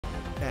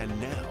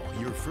And now,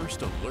 your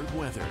first alert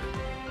weather.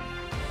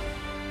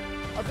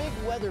 Our big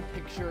weather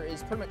picture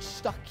is pretty much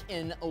stuck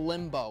in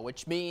limbo,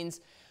 which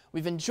means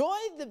we've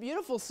enjoyed the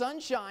beautiful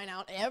sunshine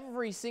out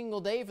every single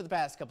day for the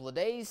past couple of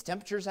days.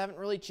 Temperatures haven't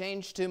really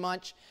changed too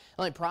much.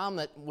 The only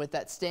problem with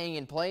that staying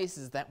in place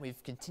is that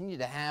we've continued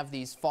to have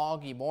these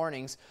foggy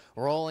mornings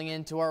rolling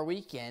into our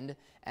weekend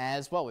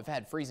as well. We've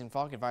had freezing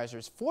fog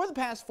advisories for the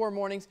past 4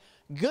 mornings.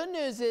 Good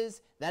news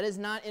is that is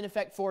not in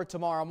effect for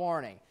tomorrow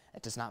morning.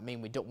 That does not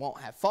mean we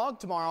won't have fog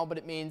tomorrow, but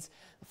it means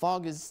the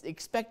fog is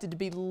expected to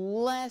be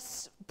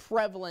less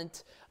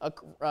prevalent.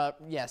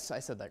 Yes, I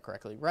said that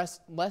correctly.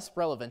 Less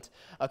relevant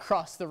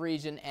across the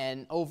region,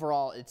 and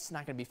overall, it's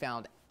not going to be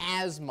found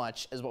as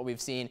much as what we've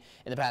seen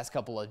in the past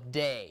couple of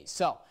days.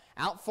 So,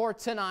 out for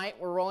tonight,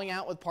 we're rolling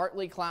out with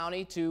partly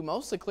cloudy to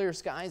mostly clear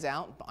skies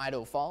out.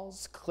 Idaho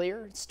Falls,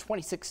 clear. It's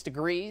 26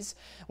 degrees.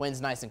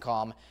 Winds nice and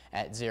calm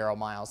at 0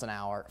 miles an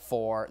hour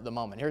for the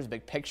moment. Here's a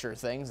big picture of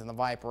things in the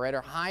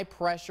Viperator. High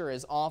pressure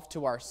is off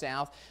to our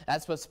south.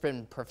 That's what's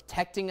been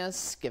protecting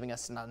us, giving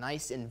us a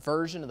nice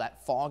inversion of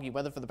that foggy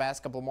weather for the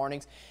past couple of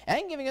mornings,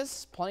 and giving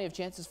us plenty of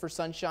chances for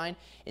sunshine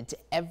into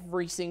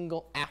every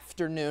single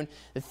afternoon.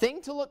 The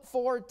thing to look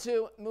forward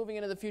to moving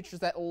into the future is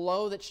that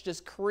low that's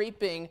just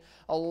creeping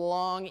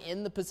along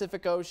in the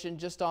Pacific Ocean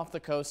just off the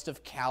coast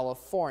of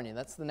California.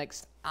 That's the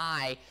next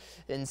eye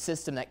and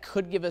system that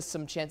could give us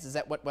some chances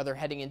at wet weather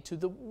heading into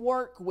the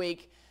work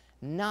week.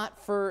 Not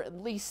for at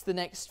least the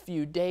next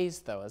few days,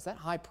 though, as that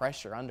high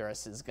pressure under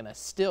us is going to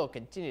still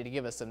continue to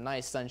give us some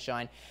nice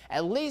sunshine,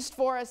 at least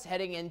for us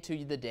heading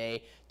into the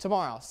day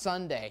tomorrow,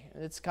 Sunday.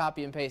 It's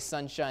copy and paste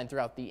sunshine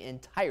throughout the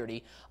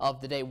entirety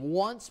of the day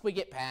once we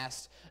get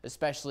past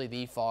especially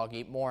the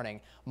foggy morning.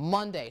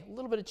 Monday, a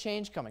little bit of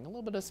change coming, a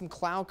little bit of some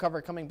cloud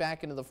cover coming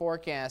back into the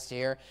forecast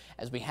here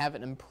as we have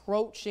an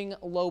approaching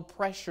low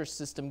pressure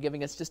system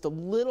giving us just a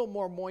little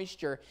more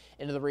moisture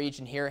into the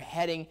region here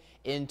heading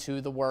into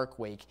the work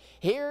week.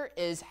 Here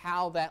is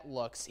how that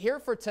looks. Here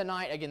for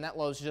tonight, again, that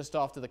low is just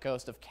off to the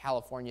coast of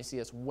California. You see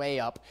us way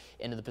up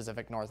into the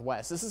Pacific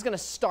Northwest. This is going to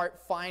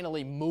start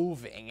finally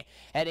moving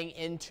heading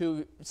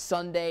into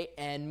Sunday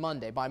and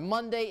Monday. By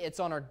Monday, it's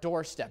on our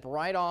doorstep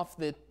right off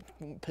the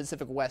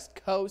Pacific West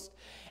Coast,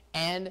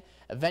 and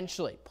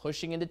eventually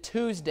pushing into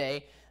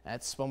Tuesday.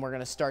 That's when we're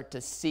going to start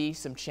to see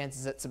some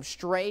chances at some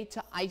stray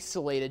to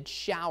isolated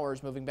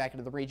showers moving back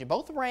into the region,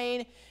 both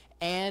rain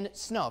and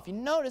snow. If you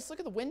notice, look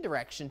at the wind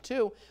direction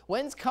too.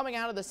 Winds coming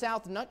out of the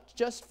south, not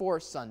just for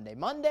Sunday,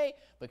 Monday,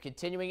 but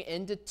continuing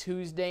into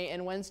Tuesday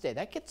and Wednesday.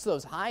 That gets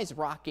those highs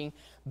rocking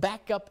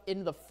back up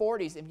into the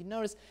 40s. If you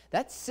notice,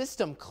 that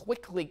system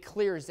quickly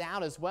clears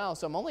out as well.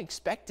 So I'm only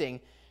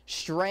expecting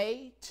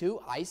stray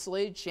to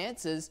isolated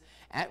chances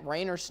at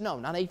rain or snow,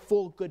 not a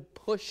full good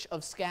push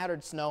of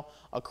scattered snow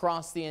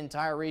across the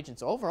entire region.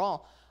 So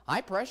overall,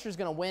 high pressure is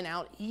going to win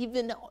out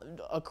even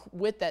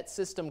with that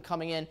system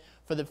coming in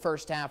for the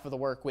first half of the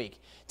work week.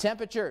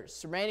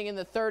 Temperatures remaining in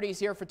the 30s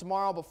here for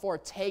tomorrow before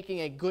taking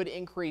a good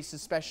increase,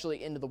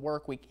 especially into the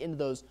work week, into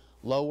those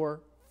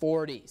lower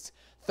 40s.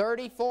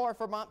 34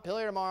 for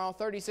Montpelier tomorrow,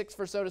 36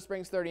 for Soda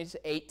Springs,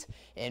 38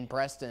 in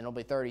Preston. It'll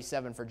be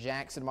 37 for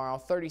Jackson tomorrow,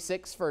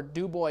 36 for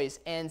DuBois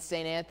and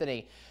St.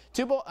 Anthony,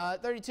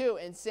 32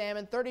 in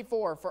Salmon,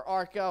 34 for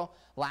Arco.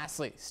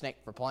 Lastly, Snake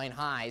for Plain,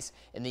 highs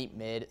in the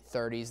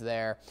mid-30s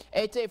there.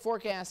 8-day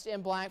forecast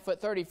in Blackfoot,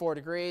 34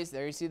 degrees.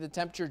 There you see the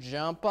temperature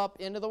jump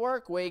up into the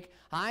work week.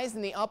 Highs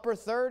in the upper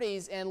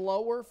 30s and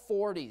lower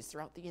 40s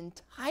throughout the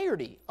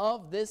entirety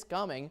of this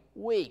coming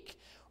week.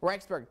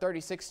 Rexburg,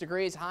 36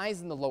 degrees, highs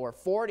in the lower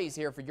 40s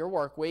here for your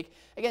work week.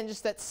 Again,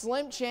 just that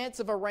slim chance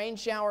of a rain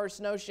shower or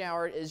snow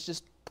shower is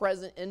just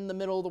present in the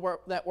middle of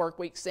that work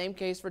week. Same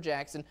case for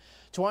Jackson.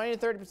 20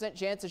 to 30%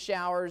 chance of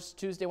showers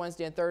Tuesday,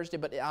 Wednesday, and Thursday,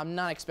 but I'm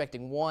not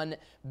expecting one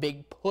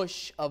big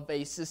push of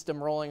a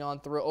system rolling on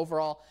through.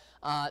 Overall,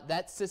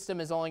 that system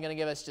is only going to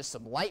give us just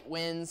some light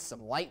winds,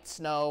 some light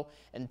snow,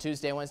 and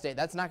Tuesday and Wednesday.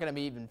 That's not going to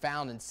be even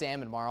found in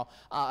Salmon tomorrow,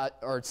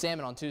 or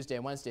Salmon on Tuesday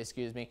and Wednesday,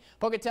 excuse me.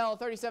 Pocatello,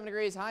 37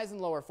 degrees, highs in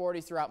the lower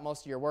 40s throughout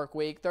most of your work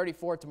week.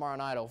 34 tomorrow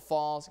night, Idaho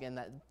Falls.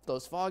 Again,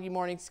 those foggy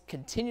mornings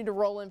continue to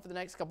roll in for the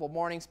next couple of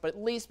mornings, but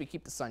at least we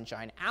keep the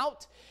sunshine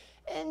out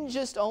and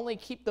just only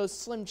keep those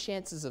slim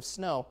chances of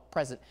snow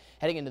present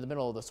heading into the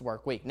middle of this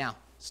work week. Now,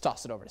 let's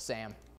toss it over to Sam.